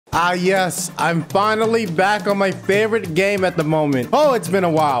Ah, yes, I'm finally back on my favorite game at the moment. Oh, it's been a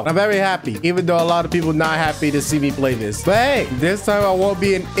while. I'm very happy, even though a lot of people not happy to see me play this. But hey, this time I won't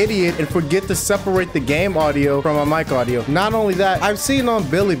be an idiot and forget to separate the game audio from my mic audio. Not only that, I've seen on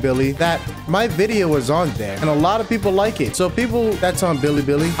Bilibili that my video is on there, and a lot of people like it. So people that's on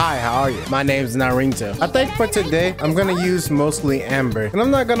Bilibili, hi, how are you? My name's Naringto. I think for today, I'm gonna use mostly Amber. And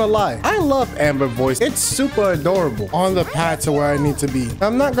I'm not gonna lie, I love Amber voice. It's super adorable. On the path to where I need to be.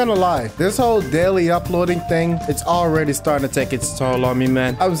 I'm not gonna lie, this whole daily uploading thing, it's already starting to take its toll on me,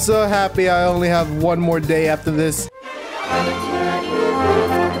 man. I'm so happy I only have one more day after this.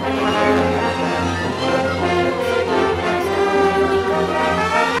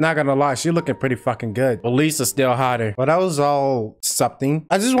 Not gonna lie, she looking pretty fucking good. Well, Lisa's still hotter. But that was all something.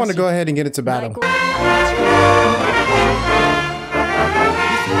 I just want to go ahead and get into battle.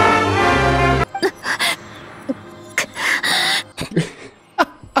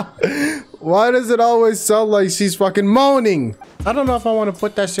 Why does it always sound like she's fucking moaning? I don't know if I want to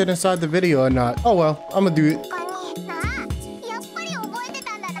put that shit inside the video or not. Oh well, I'm gonna do it.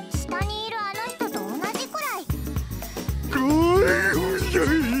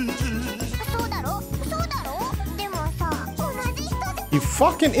 You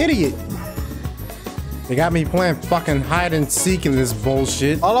fucking idiot. They got me playing fucking hide and seek in this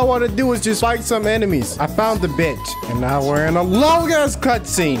bullshit. All I want to do is just fight some enemies. I found the bitch. And now we're in a long-ass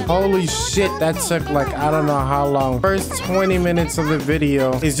cutscene. Holy shit, that took like, I don't know how long. First 20 minutes of the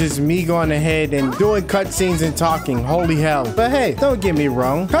video is just me going ahead and doing cutscenes and talking. Holy hell. But hey, don't get me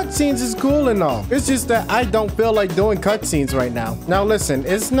wrong. Cutscenes is cool and all. It's just that I don't feel like doing cutscenes right now. Now listen,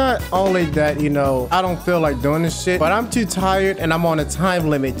 it's not only that, you know, I don't feel like doing this shit, but I'm too tired and I'm on a time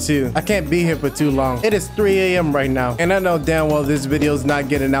limit too. I can't be here for too long. It is 3 a.m. right now, and I know damn well this video is not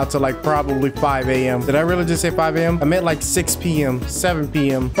getting out till like probably 5 a.m. Did I really just say 5 a.m.? I meant like 6 p.m., 7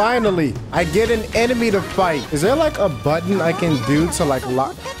 p.m. Finally, I get an enemy to fight. Is there like a button I can do to like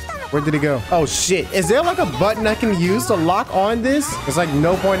lock? Where did it go? Oh shit. Is there like a button I can use to lock on this? There's like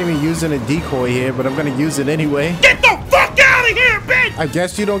no point in me using a decoy here, but I'm gonna use it anyway. Get the fuck out of here, bitch! I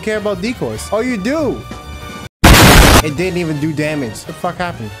guess you don't care about decoys. Oh, you do. It didn't even do damage. What the fuck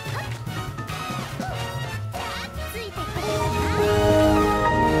happened?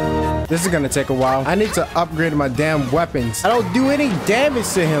 This is gonna take a while. I need to upgrade my damn weapons. I don't do any damage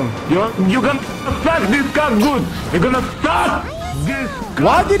to him. You're gonna fuck this guy good. You're gonna fuck this guy.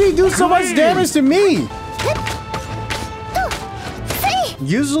 Why did he do so much damage to me?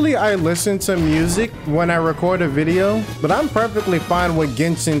 Usually I listen to music when I record a video, but I'm perfectly fine with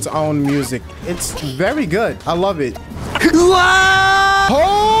Genshin's own music. It's very good. I love it.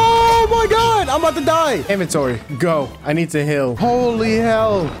 Oh my god, I'm about to die. Inventory, go. I need to heal. Holy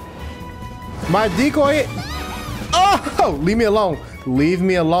hell. My decoy. Oh, leave me alone. Leave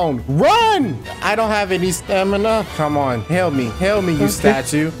me alone. Run! I don't have any stamina. Come on, heal me. Heal me, you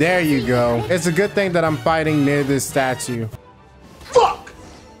statue. There you go. It's a good thing that I'm fighting near this statue. Fuck!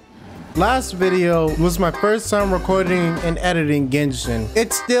 Last video was my first time recording and editing Genshin.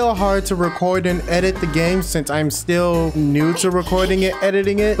 It's still hard to record and edit the game since I'm still new to recording and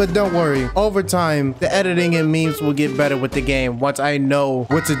editing it, but don't worry. Over time, the editing and memes will get better with the game once I know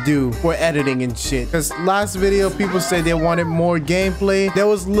what to do for editing and shit. Because last video, people said they wanted more gameplay. There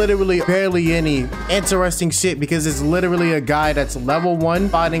was literally barely any interesting shit because it's literally a guy that's level 1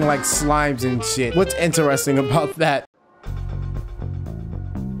 fighting like slimes and shit. What's interesting about that?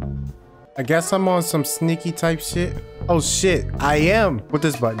 I guess I'm on some sneaky type shit. Oh shit, I am. What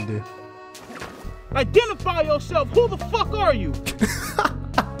this button do? Identify yourself. Who the fuck are you?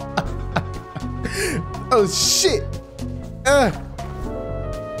 Oh shit.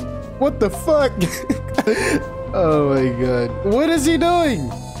 What the fuck? Oh my god. What is he doing?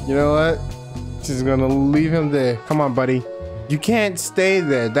 You know what? Just gonna leave him there. Come on, buddy. You can't stay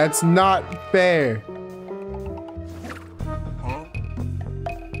there. That's not fair.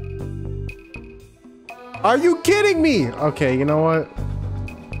 Are you kidding me? Okay, you know what?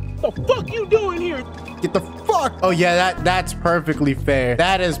 The fuck you doing here? Get the fuck. Oh yeah, that's perfectly fair.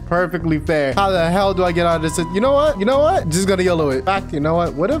 That is perfectly fair. How the hell do I get out of this? You know what? You know what? Just gonna yellow it. In fact, you know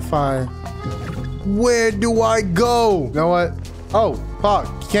what? What if I... Where do I go? You know what? Oh, fuck.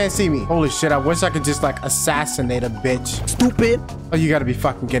 You can't see me. Holy shit, I wish I could just like assassinate a bitch. Stupid. Oh, you gotta be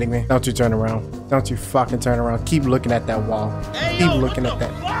fucking kidding me. Don't you turn around. Don't you fucking turn around. Keep looking at that wall. Hey, Keep yo, looking at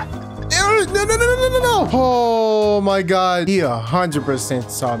that. Fuck? No. Oh my god. He 100%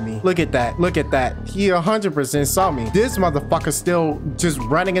 saw me. Look at that. Look at that. He 100% saw me. This motherfucker's still just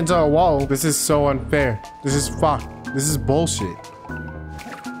running into a wall. This is so unfair. This is fuck. This is bullshit.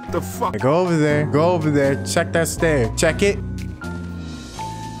 The fuck? Go over there. Go over there. Check that stair. Check it.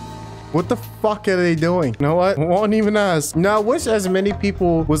 What the fuck are they doing? You know what? Won't even ask. Now, I wish as many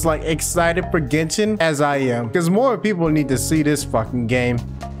people was like excited for Genshin as I am. Because more people need to see this fucking game.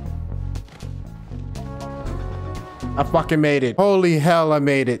 I fucking made it. Holy hell, I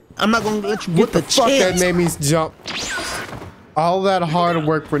made it. I'm not gonna let you get the Fuck, that chance. made me jump. All that hard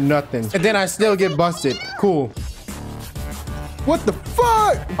work for nothing. And then I still get busted. Cool. What the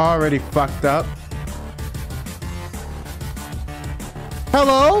fuck? Already fucked up.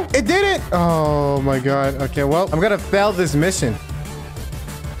 Hello? It did it. Oh my god. Okay, well, I'm gonna fail this mission.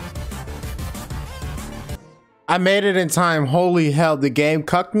 I made it in time. Holy hell. The game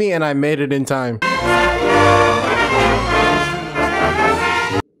cucked me and I made it in time.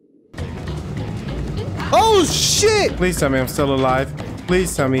 Oh shit! Please tell me I'm still alive.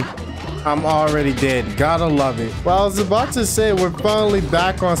 Please tell me I'm already dead. Gotta love it. Well, I was about to say we're finally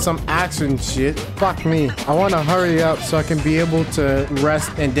back on some action shit. Fuck me. I want to hurry up so I can be able to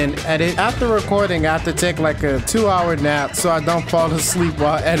rest and then edit. After recording, I have to take like a 2-hour nap so I don't fall asleep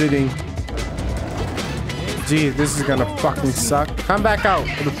while editing. Gee, this is gonna fucking suck. Come back out.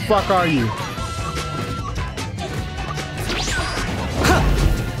 Where the fuck are you?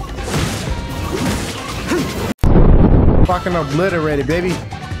 Fucking obliterated, baby.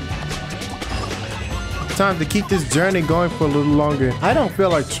 Time to keep this journey going for a little longer. I don't feel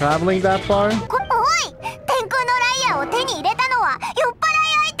like traveling that far.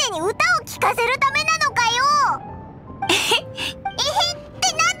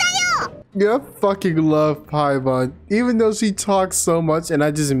 Yeah, I fucking love Paimon. Even though she talks so much and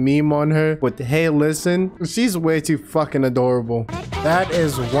I just meme on her with, hey, listen, she's way too fucking adorable. That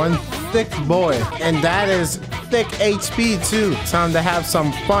is one thick boy. And that is thick HP too. Time to have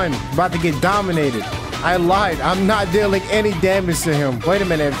some fun. About to get dominated. I lied. I'm not dealing any damage to him. Wait a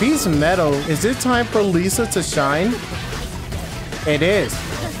minute. If he's metal, is it time for Lisa to shine? It is.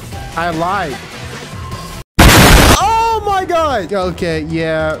 I lied. Oh my god. Okay,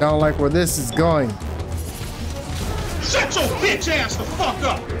 yeah. I don't like where this is going. Shut your bitch ass the fuck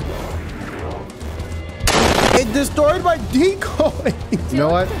up! It destroyed my decoy. You know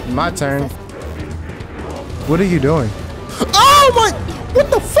what? My turn. What are you doing? Oh my... What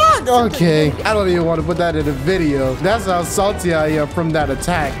the fuck? Okay. I don't even want to put that in a video. That's how salty I am from that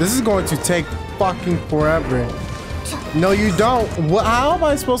attack. This is going to take fucking forever. No, you don't. How am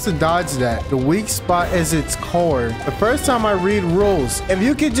I supposed to dodge that? The weak spot is its core. The first time I read rules, if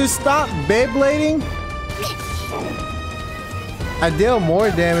you could just stop Beyblading, I deal more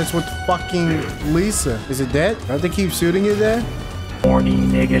damage with fucking Lisa. Is it dead? Don't they keep shooting you there? Horny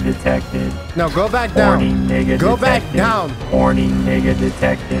nigga detected. No, go back down. Horny nigga go detected. back down. Horny nigga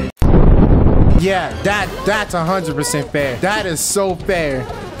detected. Yeah, that's 100% fair. That is so fair.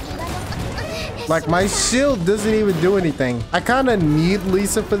 Like, my shield doesn't even do anything. I kind of need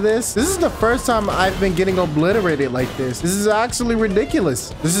Lisa for this. This is the first time I've been getting obliterated like this. This is actually ridiculous.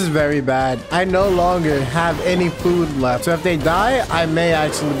 This is very bad. I no longer have any food left. So if they die, I may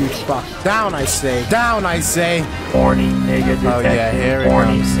actually be fucked. Down, I say. Down, I say. Horny nigga detected. Oh, yeah, here it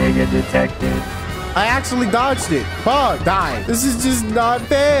Horny comes. nigga detected. I actually dodged it. Fuck, die. This is just not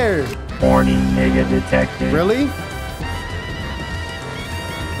fair. Horny nigga detected. Really?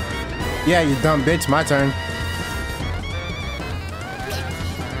 Yeah, you dumb bitch. My turn.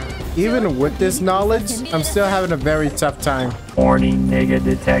 Even with this knowledge, I'm still having a very tough time. Horny nigga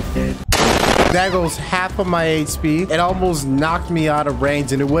detected. That goes half of my HP. It almost knocked me out of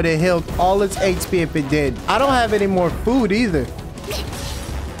range and it would have healed all its HP if it did. I don't have any more food either.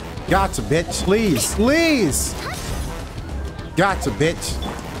 Gotcha, bitch. Please, please. Gotcha, bitch.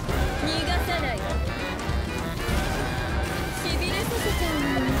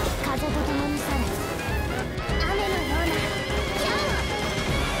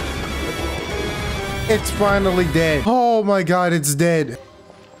 It's finally dead. Oh my god, it's dead.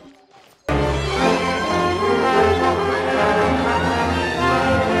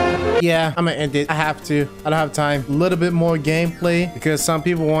 Yeah, I'm gonna end it. I have to. I don't have time. A little bit more gameplay because some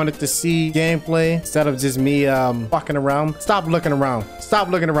people wanted to see gameplay instead of just me fucking around. Stop looking around. Stop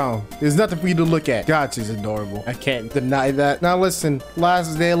looking around. There's nothing for you to look at. God, she's adorable. I can't deny that. Now listen,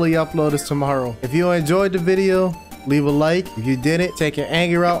 last daily upload is tomorrow. If you enjoyed the video, leave a like. If you didn't, take your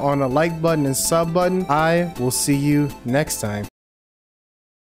anger out on the like button and sub button. I will see you next time.